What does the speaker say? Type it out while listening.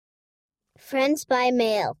Friends by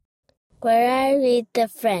mail. Where I read The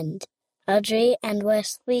Friend. Audrey and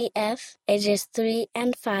Wesley F., ages 3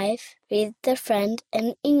 and 5, read The Friend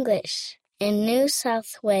in English in New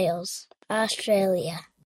South Wales, Australia.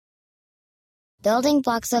 Building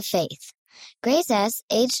Blocks of Faith. Grace S.,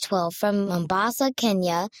 age 12, from Mombasa,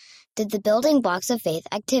 Kenya, did the Building Blocks of Faith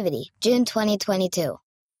activity, June 2022.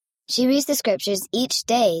 She reads the scriptures each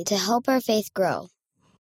day to help her faith grow.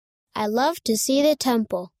 I love to see the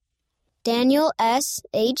temple. Daniel S.,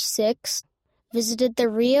 age 6, visited the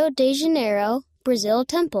Rio de Janeiro, Brazil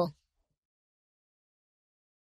temple.